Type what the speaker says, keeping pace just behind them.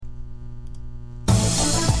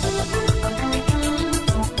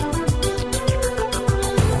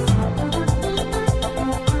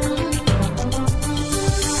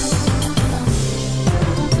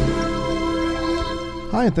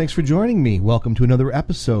Hi, and thanks for joining me. Welcome to another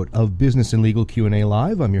episode of Business and Legal Q&A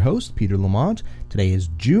Live. I'm your host, Peter Lamont. Today is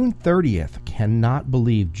June 30th. Cannot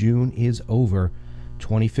believe June is over,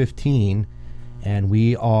 2015. And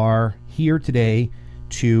we are here today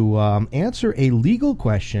to answer a legal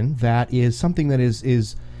question that is something that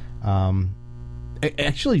is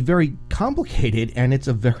actually very complicated, and it's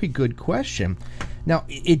a very good question. Now,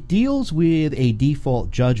 it deals with a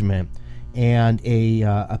default judgment and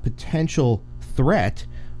a potential threat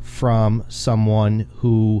from someone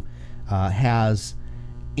who has,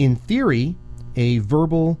 in theory, a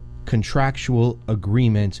verbal contractual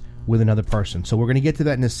agreement with another person. So we're going to get to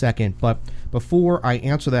that in a second. But before I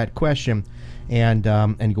answer that question and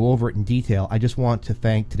go over it in detail, I just want to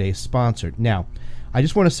thank today's sponsor. Now, I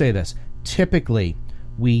just want to say this. Typically,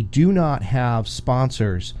 we do not have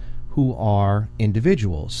sponsors who are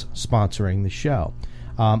individuals sponsoring the show.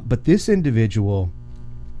 But this individual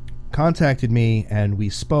contacted me, and we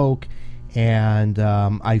spoke, and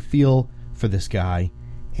I feel for this guy.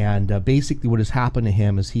 And basically what has happened to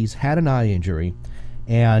him is he's had an eye injury,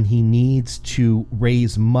 and he needs to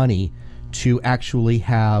raise money to actually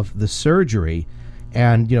have the surgery.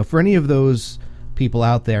 And, you know, for any of those people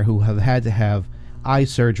out there who have had to have eye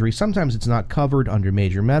surgery, sometimes it's not covered under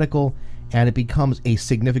major medical, and it becomes a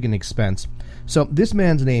significant expense. So this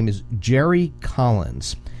man's name is Jerry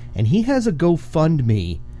Collins, and he has a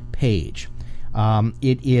GoFundMe page.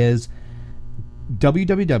 It is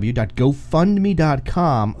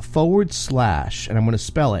www.gofundme.com / and I'm going to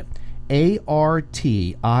spell it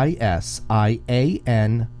ARTISIANIENS.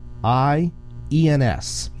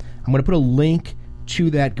 I'm going to put a link to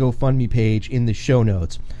that GoFundMe page in the show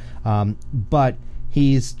notes. But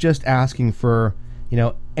he's just asking for, you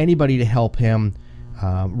know, anybody to help him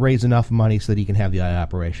raise enough money so that he can have the eye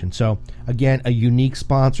operation. So again, a unique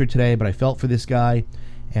sponsor today, but I felt for this guy,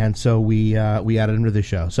 and so we added him to the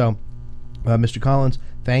show. So Mr. Collins,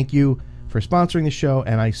 thank you for sponsoring the show,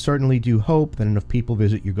 and I certainly do hope that enough people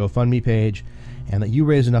visit your GoFundMe page and that you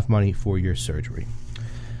raise enough money for your surgery.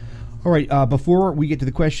 All right, before we get to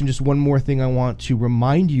the question, just one more thing I want to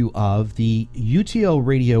remind you of. The UTL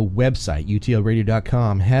Radio website,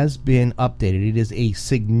 utlradio.com, has been updated. It is a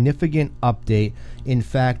significant update. In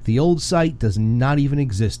fact, the old site does not even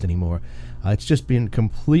exist anymore. It's just been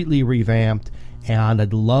completely revamped, and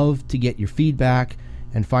I'd love to get your feedback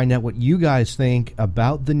and find out what you guys think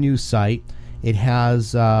about the new site. It has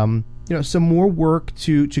some more work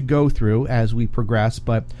to go through as we progress,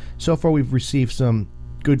 but so far we've received some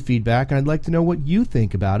good feedback, and I'd like to know what you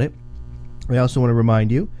think about it. I also want to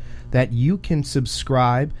remind you that you can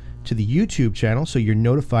subscribe to the YouTube channel so you're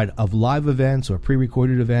notified of live events or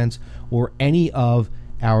pre-recorded events or any of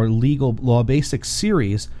our Legal Law Basics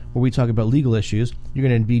series where we talk about legal issues. You're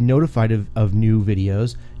going to be notified of new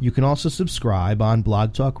videos. You can also subscribe on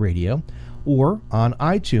Blog Talk Radio or on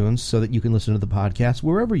iTunes so that you can listen to the podcast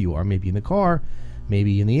wherever you are, maybe in the car,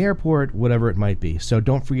 maybe in the airport, whatever it might be. So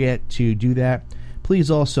don't forget to do that.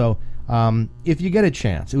 Please also, if you get a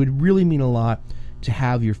chance, it would really mean a lot to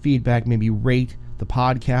have your feedback. Maybe rate the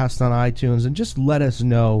podcast on iTunes and just let us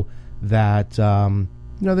know that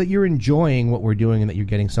that you're enjoying what we're doing and that you're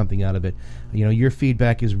getting something out of it. You know, your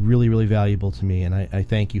feedback is really, really valuable to me, and I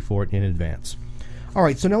thank you for it in advance. All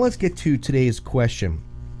right, so now let's get to today's question.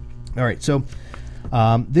 All right, so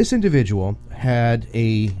this individual had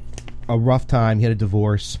a rough time. He had a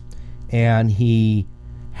divorce, and he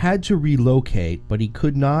had to relocate, but he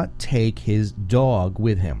could not take his dog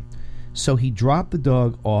with him. So he dropped the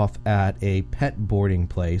dog off at a pet boarding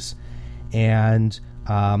place and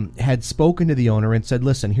had spoken to the owner and said,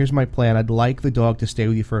 listen, here's my plan. I'd like the dog to stay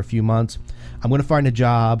with you for a few months. I'm going to find a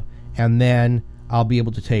job, and then I'll be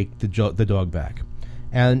able to take the dog back.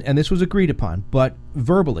 And this was agreed upon, but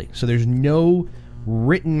verbally. So there's no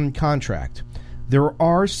written contract. There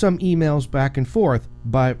are some emails back and forth,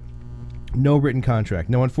 but no written contract.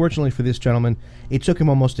 Now, unfortunately for this gentleman, it took him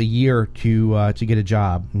almost a year to get a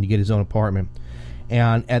job and to get his own apartment.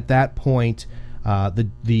 And at that point,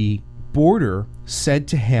 the boarder said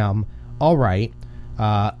to him, all right,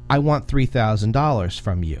 I want $3,000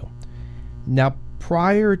 from you. Now,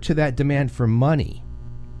 prior to that demand for money,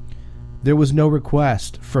 there was no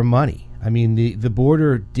request for money. I mean, the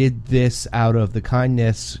boarder did this out of the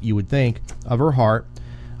kindness, you would think, of her heart,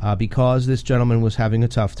 because this gentleman was having a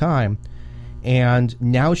tough time. And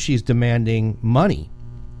now she's demanding money,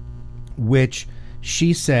 which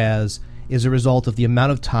she says is a result of the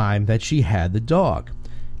amount of time that she had the dog.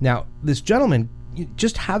 Now, this gentleman,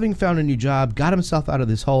 just having found a new job, got himself out of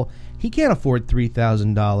this hole. He can't afford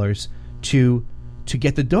 $3,000 to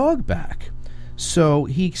get the dog back. So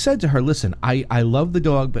he said to her, listen, I love the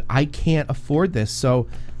dog, but I can't afford this, so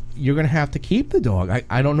you're going to have to keep the dog.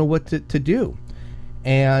 I don't know what to do.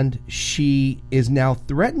 And she is now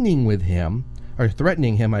threatening him,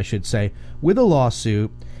 I should say, with a lawsuit,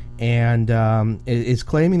 and is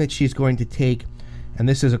claiming that she's going to take, and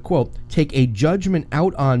this is a quote, take a judgment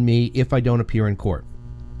out on me if I don't appear in court.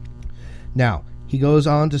 Now, he goes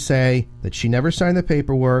on to say that she never signed the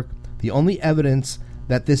paperwork. The only evidence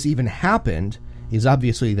that this even happened is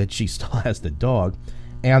obviously that she still has the dog,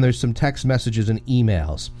 and there's some text messages and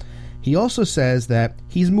emails. He also says that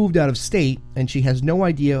he's moved out of state and she has no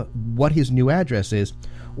idea what his new address is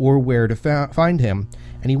or where to find him,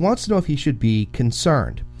 and he wants to know if he should be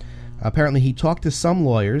concerned. Apparently he talked to some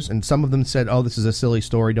lawyers, and some of them said, oh, this is a silly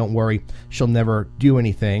story, don't worry, she'll never do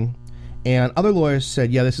anything. And other lawyers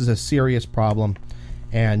said, yeah, this is a serious problem,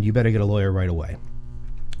 and you better get a lawyer right away.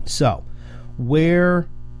 So, where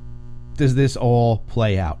does this all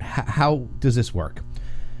play out? How does this work?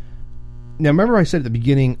 Now, remember I said at the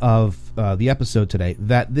beginning of the episode today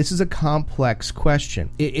that this is a complex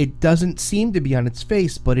question. It doesn't seem to be on its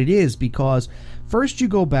face, but it is, because first you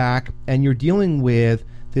go back and you're dealing with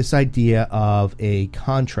this idea of a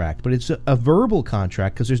contract, but it's a verbal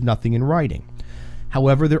contract because there's nothing in writing.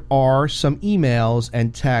 However, there are some emails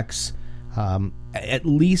and texts, at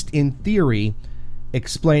least in theory,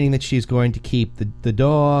 explaining that she's going to keep the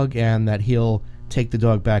dog and that he'll take the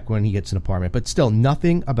dog back when he gets an apartment, but still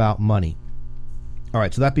nothing about money. All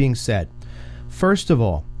right, so that being said, first of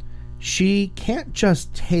all, she can't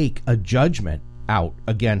just take a judgment out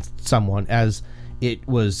against someone, as it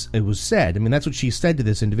was said. I mean, that's what she said to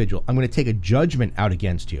this individual. I'm going to take a judgment out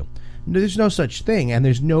against you. There's no such thing, and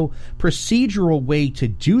there's no procedural way to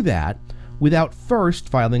do that without first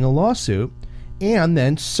filing a lawsuit and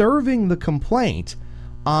then serving the complaint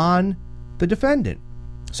on the defendant.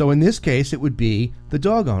 So in this case, it would be the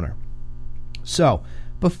dog owner. So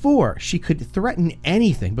before she could threaten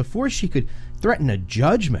anything, before she could threaten a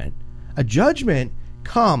judgment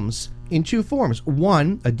comes in two forms.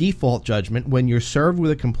 One, a default judgment, when you're served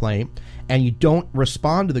with a complaint and you don't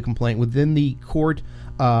respond to the complaint within the court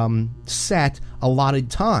set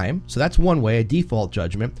allotted time. So that's one way, a default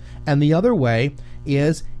judgment. And the other way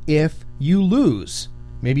is if you lose.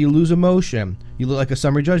 Maybe you lose a motion, you lose like a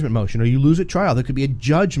summary judgment motion, or you lose a trial. There could be a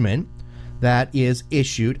judgment that is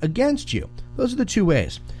issued against you. Those are the two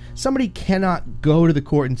ways. Somebody cannot go to the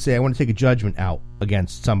court and say, I want to take a judgment out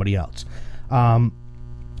against somebody else.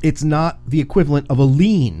 It's not the equivalent of a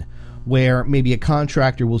lien, where maybe a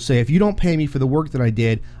contractor will say, if you don't pay me for the work that I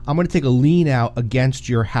did, I'm going to take a lien out against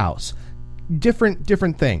your house. Different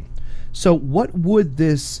thing. So what would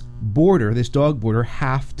this dog boarder,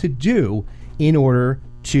 have to do in order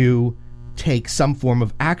to take some form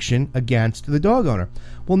of action against the dog owner?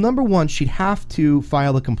 Well, number one, she'd have to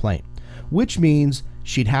file a complaint, which means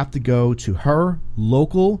she'd have to go to her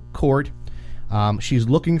local court. She's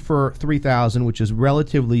looking for $3,000, which is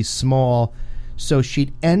relatively small. So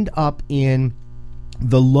she'd end up in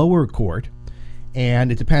the lower court,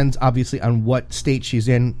 and it depends obviously on what state she's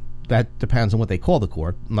in. That depends on what they call the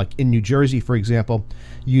court. Like in New Jersey, for example,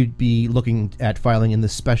 you'd be looking at filing in the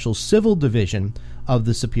special civil division of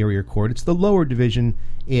the Superior Court. It's the lower division.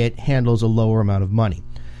 It handles a lower amount of money.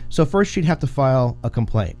 So first she'd have to file a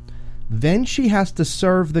complaint. Then she has to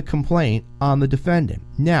serve the complaint on the defendant.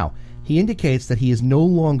 Now, he indicates that he is no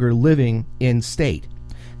longer living in state.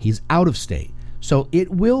 He's out of state. So it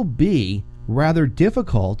will be rather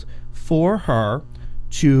difficult for her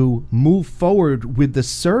to move forward with the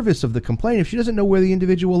service of the complaint if she doesn't know where the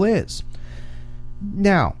individual is.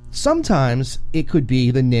 Now, sometimes it could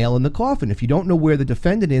be the nail in the coffin. If you don't know where the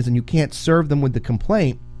defendant is and you can't serve them with the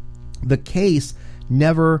complaint, the case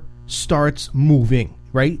never starts moving,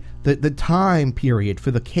 right? The time period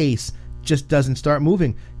for the case just doesn't start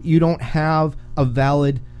moving. You don't have a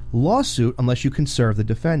valid lawsuit unless you can serve the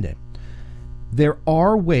defendant. There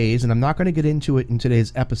are ways, and I'm not going to get into it in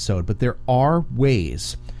today's episode, but there are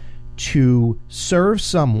ways to serve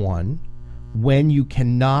someone when you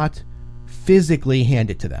cannot physically hand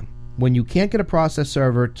it to them. When you can't get a process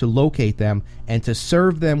server to locate them and to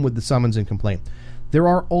serve them with the summons and complaint. There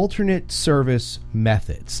are alternate service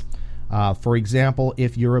methods. For example,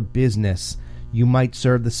 if you're a business, you might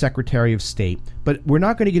serve the Secretary of State. But we're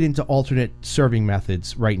not going to get into alternate serving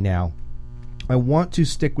methods right now. I want to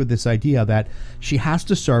stick with this idea that she has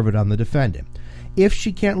to serve it on the defendant. If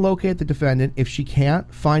she can't locate the defendant, if she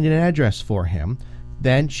can't find an address for him,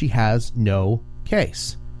 then she has no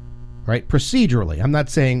case, right? Procedurally. I'm not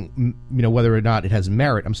saying, whether or not it has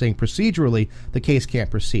merit. I'm saying procedurally, the case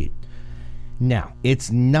can't proceed. Now, it's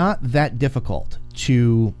not that difficult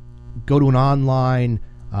to go to an online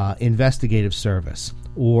investigative service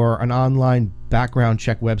or an online background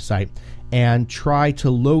check website and try to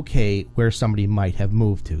locate where somebody might have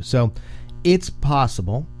moved to. So it's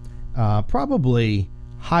possible, probably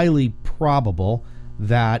highly probable,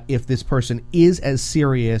 that if this person is as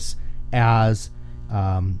serious as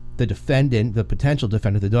the defendant, the potential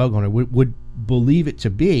defendant, the dog owner, would believe it to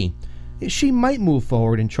be, she might move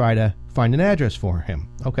forward and try to find an address for him.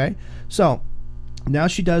 Okay? So now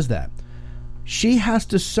she does that. She has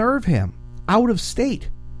to serve him out of state.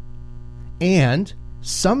 And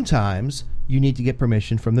sometimes you need to get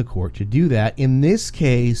permission from the court to do that. In this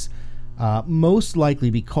case, most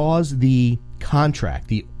likely because the contract,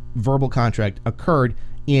 the verbal contract, occurred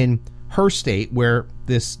in her state where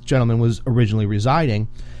this gentleman was originally residing,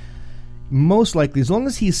 most likely, as long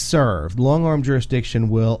as he's served, long-arm jurisdiction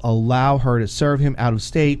will allow her to serve him out of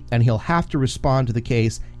state, and he'll have to respond to the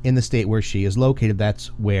case in the state where she is located. That's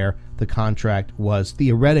where the contract was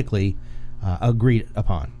theoretically agreed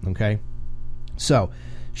upon. Okay? So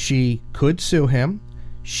she could sue him.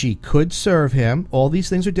 She could serve him. All these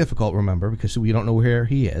things are difficult, remember, because we don't know where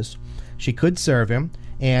he is. She could serve him,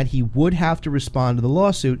 and he would have to respond to the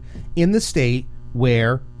lawsuit in the state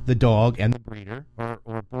where the dog and the breeder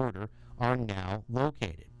or boarder are now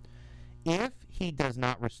located. If he does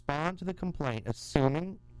not respond to the complaint,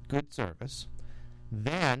 assuming good service,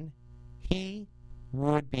 then he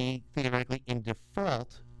would be theoretically in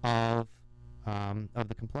default of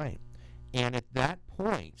the complaint. And at that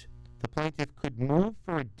point, the plaintiff could move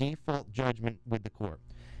for a default judgment with the court.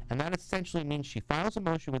 And that essentially means she files a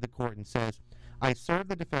motion with the court and says, I served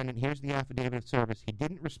the defendant, here's the affidavit of service, he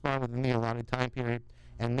didn't respond within the allotted time period,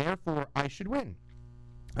 and therefore I should win.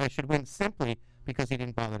 I should win simply because he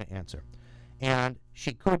didn't bother to answer. And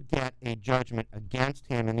she could get a judgment against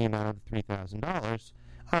him in the amount of $3,000,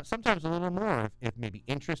 sometimes a little more if maybe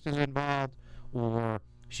interest is involved, or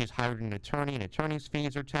she's hired an attorney and attorney's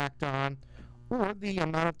fees are tacked on, or the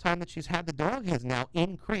amount of time that she's had the dog has now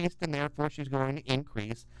increased, and therefore she's going to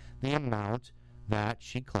increase the amount that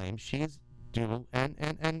she claims she's due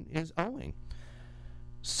and is owing.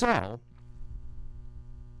 So,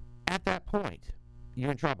 at that point,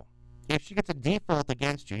 you're in trouble. If she gets a default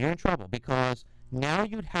against you, you're in trouble, because now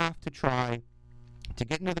you'd have to try to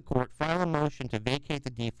get into the court, file a motion to vacate the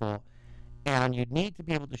default, and you'd need to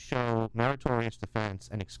be able to show meritorious defense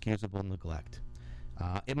and excusable neglect.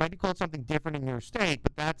 It might be called something different in your state,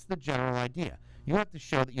 but that's the general idea. You have to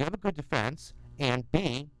show that you have a good defense, and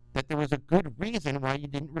B, that there was a good reason why you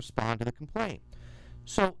didn't respond to the complaint.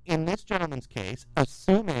 So in this gentleman's case,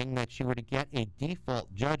 assuming that she were to get a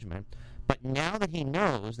default judgment, but now that he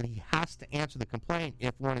knows that he has to answer the complaint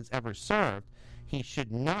if one is ever served, he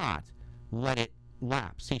should not let it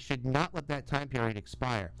lapse. He should not let that time period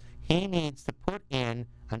expire. He needs to put in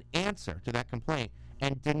an answer to that complaint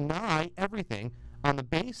and deny everything on the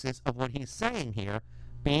basis of what he's saying here,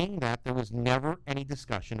 being that there was never any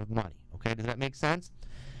discussion of money. Okay, does that make sense?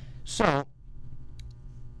 So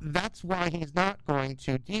that's why he's not going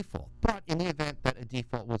to default. But in the event that a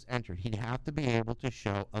default was entered, he'd have to be able to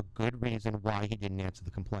show a good reason why he didn't answer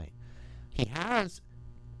the complaint. He has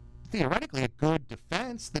theoretically a good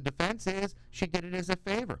defense. The defense is she did it as a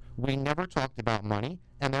favor. We never talked about money,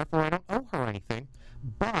 and therefore I don't owe her anything.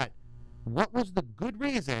 But what was the good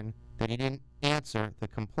reason that he didn't answer the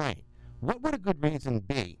complaint? What would a good reason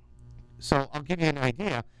be? So I'll give you an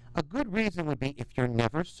idea. A good reason would be if you're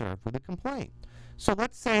never served with a complaint. So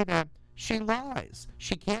let's say that she lies.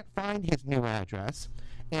 She can't find his new address,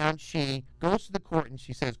 and she goes to the court and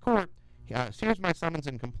she says, Court, here's my summons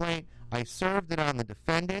and complaint. I served it on the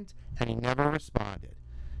defendant, and he never responded.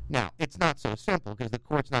 Now, it's not so simple because the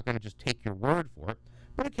court's not going to just take your word for it,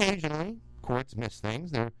 but occasionally courts miss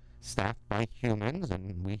things. They're staffed by humans,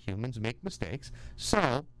 and we humans make mistakes.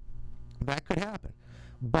 So that could happen.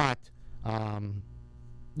 But,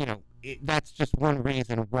 that's just one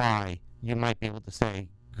reason why you might be able to say,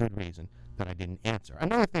 good reason that I didn't answer.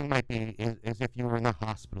 Another thing might be is if you were in the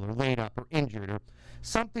hospital or laid up or injured or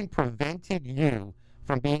something prevented you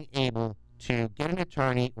from being able to get an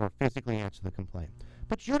attorney or physically answer the complaint.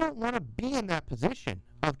 But you don't want to be in that position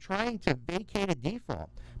of trying to vacate a default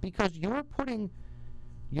because you're putting,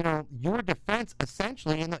 your defense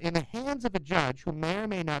essentially in the hands of a judge who may or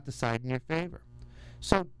may not decide in your favor.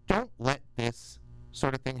 So don't let this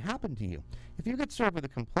sort of thing happen to you. If you get served with a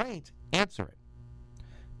complaint, answer it.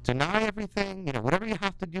 Deny everything, whatever you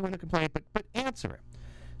have to do in the complaint, but answer it.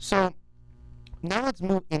 So now let's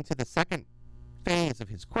move into the second phase of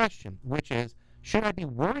his question, which is, should I be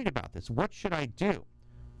worried about this? What should I do?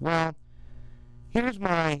 Well, here's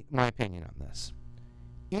my opinion on this.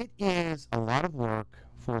 It is a lot of work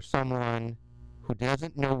for someone who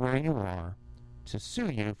doesn't know where you are to sue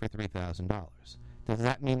you for $3,000. Does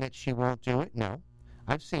that mean that she won't do it? No.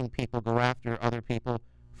 I've seen people go after other people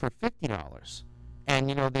for $50. And,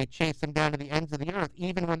 they chase them down to the ends of the earth,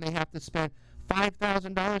 even when they have to spend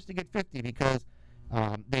 $5,000 to get $50, because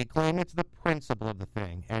they claim it's the principle of the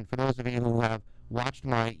thing. And for those of you who have watched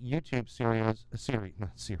my YouTube series,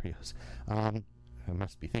 I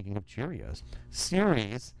must be thinking of Cheerios,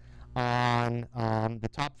 series on the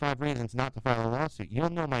top 5 reasons not to file a lawsuit, you'll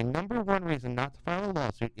know my number one reason not to file a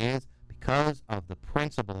lawsuit is because of the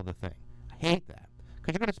principle of the thing. I hate that,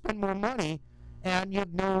 because you're going to spend more money and you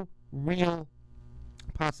have no real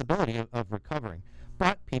possibility of recovering.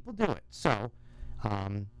 But people do it. So,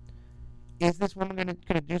 is this woman going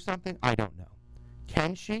to do something? I don't know.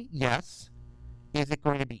 Can she? Yes. Is it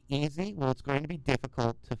going to be easy? Well, it's going to be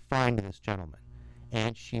difficult to find this gentleman.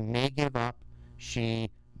 And she may give up.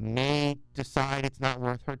 She may decide it's not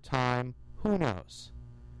worth her time. Who knows?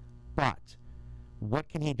 But what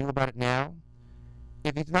can he do about it now?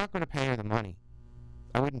 If he's not going to pay her the money,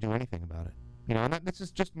 I wouldn't do anything about it. And this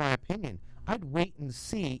is just my opinion. I'd wait and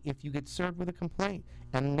see if you get served with a complaint.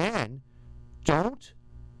 And then don't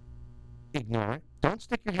ignore it. Don't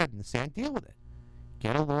stick your head in the sand. Deal with it.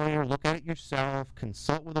 Get a lawyer, look at it yourself,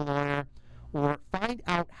 consult with a lawyer, or find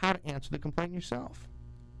out how to answer the complaint yourself.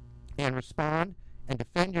 And respond and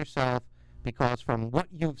defend yourself, because from what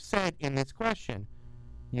you've said in this question,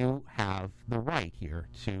 you have the right here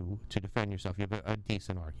to defend yourself. You have a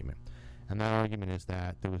decent argument. And that argument is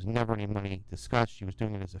that there was never any money discussed. She was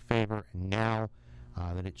doing it as a favor, and now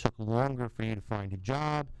that it took longer for you to find a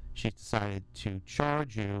job, she's decided to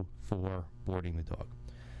charge you for boarding the dog.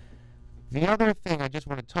 The other thing I just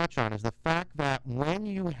want to touch on is the fact that when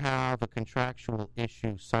you have a contractual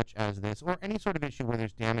issue such as this, or any sort of issue where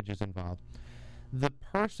there's damages involved, the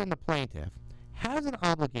person, the plaintiff, has an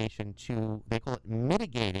obligation to, they call it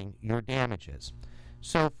mitigating your damages.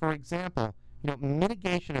 So, for example,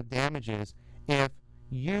 mitigation of damages, if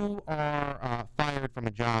you are fired from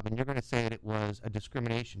a job and you're going to say that it was a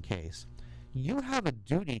discrimination case, you have a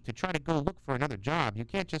duty to try to go look for another job. You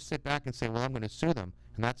can't just sit back and say, well, I'm going to sue them,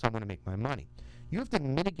 and that's how I'm going to make my money. You have to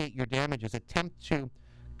mitigate your damages, attempt to,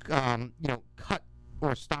 cut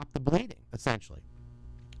or stop the bleeding, essentially.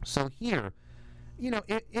 So here,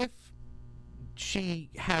 if she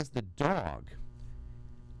has the dog,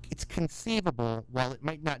 it's conceivable, while it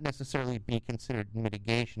might not necessarily be considered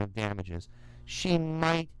mitigation of damages, she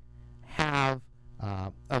might have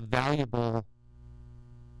a valuable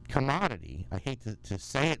commodity. I hate to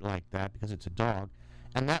say it like that because it's a dog,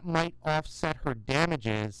 and that might offset her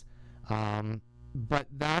damages, but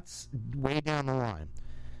that's way down the line.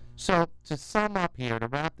 So to sum up here, to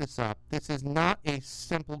wrap this up, this is not a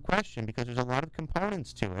simple question because there's a lot of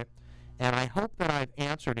components to it, and I hope that I've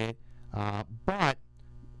answered it, but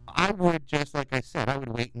I would, just like I said, I would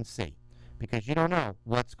wait and see, because you don't know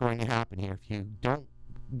what's going to happen here. If you don't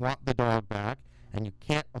want the dog back and you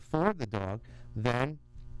can't afford the dog, then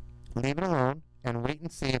leave it alone and wait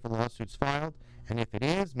and see if a lawsuit's filed, and if it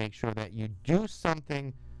is, make sure that you do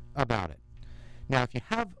something about it. Now, if you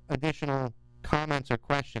have additional comments or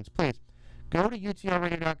questions, please go to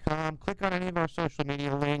utlradio.com, click on any of our social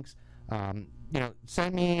media links,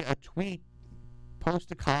 send me a tweet,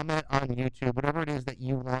 post a comment on YouTube, whatever it is that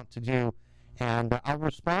you want to do, and I'll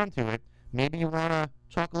respond to it. Maybe you want to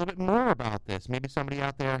talk a little bit more about this. Maybe somebody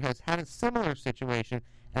out there has had a similar situation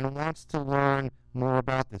and wants to learn more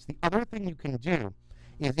about this. The other thing you can do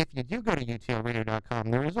is, if you do go to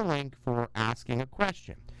utlradio.com, there is a link for asking a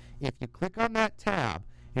question. If you click on that tab,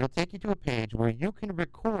 it'll take you to a page where you can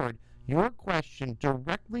record your question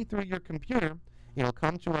directly through your computer. It'll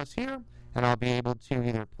come to us here, and I'll be able to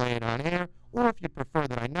either play it on air, or if you prefer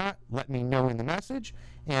that I not, let me know in the message,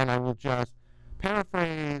 and I will just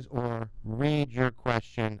paraphrase or read your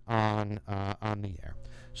question on the air.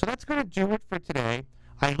 So that's going to do it for today.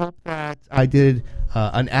 I hope that I did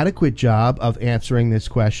an adequate job of answering this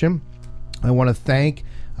question. I want to thank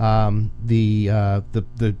the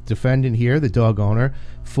defendant here, the dog owner,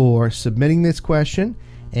 for submitting this question,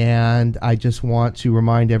 and I just want to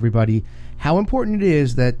remind everybody how important it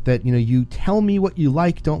is that you tell me what you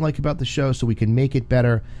don't like about the show so we can make it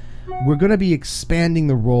better. We're going to be expanding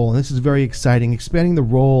the role, and this is very exciting, expanding the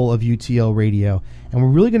role of UTL Radio, and we're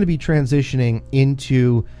really going to be transitioning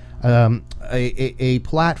into a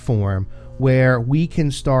platform where we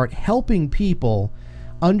can start helping people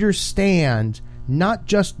understand not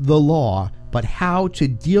just the law, but how to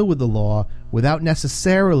deal with the law without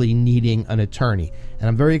necessarily needing an attorney. And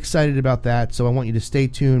I'm very excited about that, so I want you to stay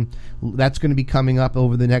tuned. That's going to be coming up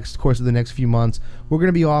over the course of the next few months. We're going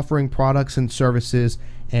to be offering products and services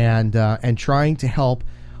and trying to help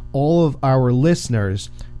all of our listeners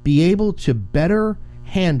be able to better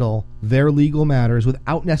handle their legal matters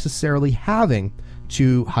without necessarily having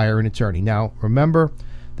to hire an attorney. Now, remember,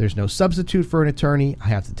 there's no substitute for an attorney. I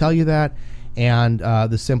have to tell you that. And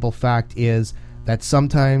the simple fact is that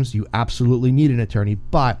sometimes you absolutely need an attorney,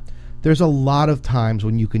 but there's a lot of times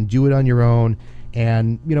when you can do it on your own.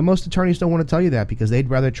 And, most attorneys don't want to tell you that because they'd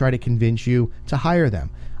rather try to convince you to hire them.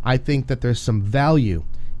 I think that there's some value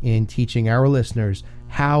in teaching our listeners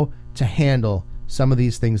how to handle some of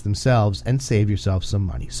these things themselves and save yourself some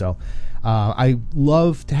money. So I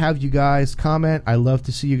love to have you guys comment. I love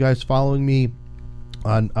to see you guys following me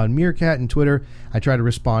on Meerkat and Twitter. I try to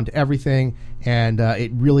respond to everything, and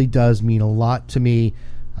it really does mean a lot to me.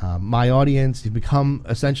 My audience, you've become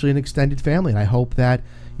essentially an extended family, and I hope that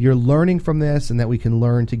you're learning from this and that we can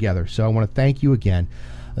learn together. So I want to thank you again.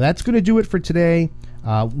 That's going to do it for today.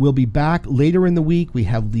 We'll be back later in the week. We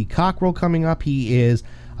have Lee Cockrell coming up. He is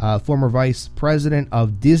former vice president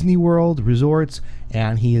of Disney World Resorts,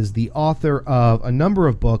 and he is the author of a number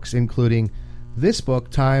of books, including this book,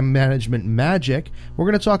 Time Management Magic. We're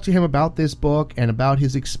going to talk to him about this book and about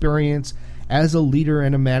his experience as a leader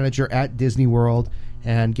and a manager at Disney World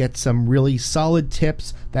and get some really solid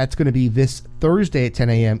tips. That's going to be this Thursday at 10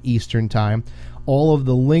 a.m. Eastern Time. All of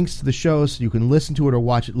the links to the show so you can listen to it or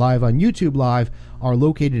watch it live on YouTube Live are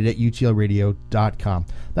located at utlradio.com.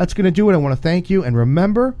 That's going to do it. I want to thank you, and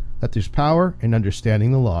remember that there's power in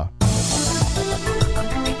understanding the law.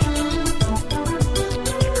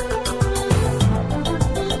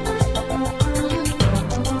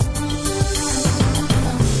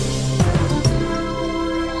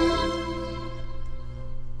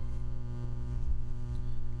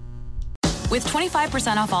 With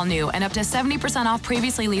 25% off all new and up to 70% off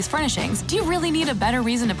previously leased furnishings, do you really need a better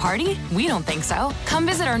reason to party? We don't think so. Come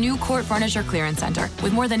visit our new Court Furniture Clearance Center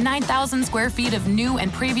with more than 9,000 square feet of new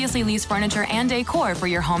and previously leased furniture and decor for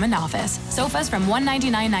your home and office. Sofas from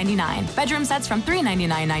 $199.99, bedroom sets from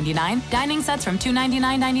 $399.99, dining sets from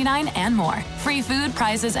 $299.99, and more. Free food,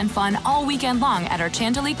 prizes, and fun all weekend long at our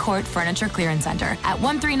Chantilly Court Furniture Clearance Center at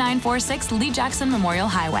 13946 Lee Jackson Memorial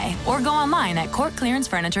Highway, or go online at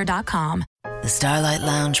courtclearancefurniture.com. The Starlight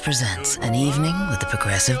Lounge presents An Evening with the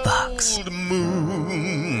Progressive Box. Old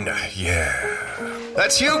moon, yeah.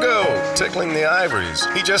 That's Hugo, tickling the ivories.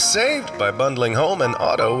 He just saved by bundling home and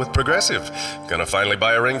auto with Progressive. Gonna finally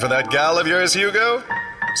buy a ring for that gal of yours, Hugo?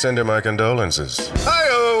 Send her my condolences.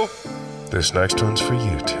 Hi-oh! This next one's for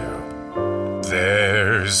you two.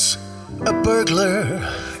 There's a burglar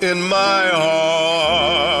in my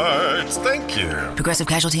heart. Thank you. Progressive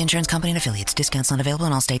Casualty Insurance Company and Affiliates. Discounts not available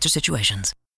in all states or situations.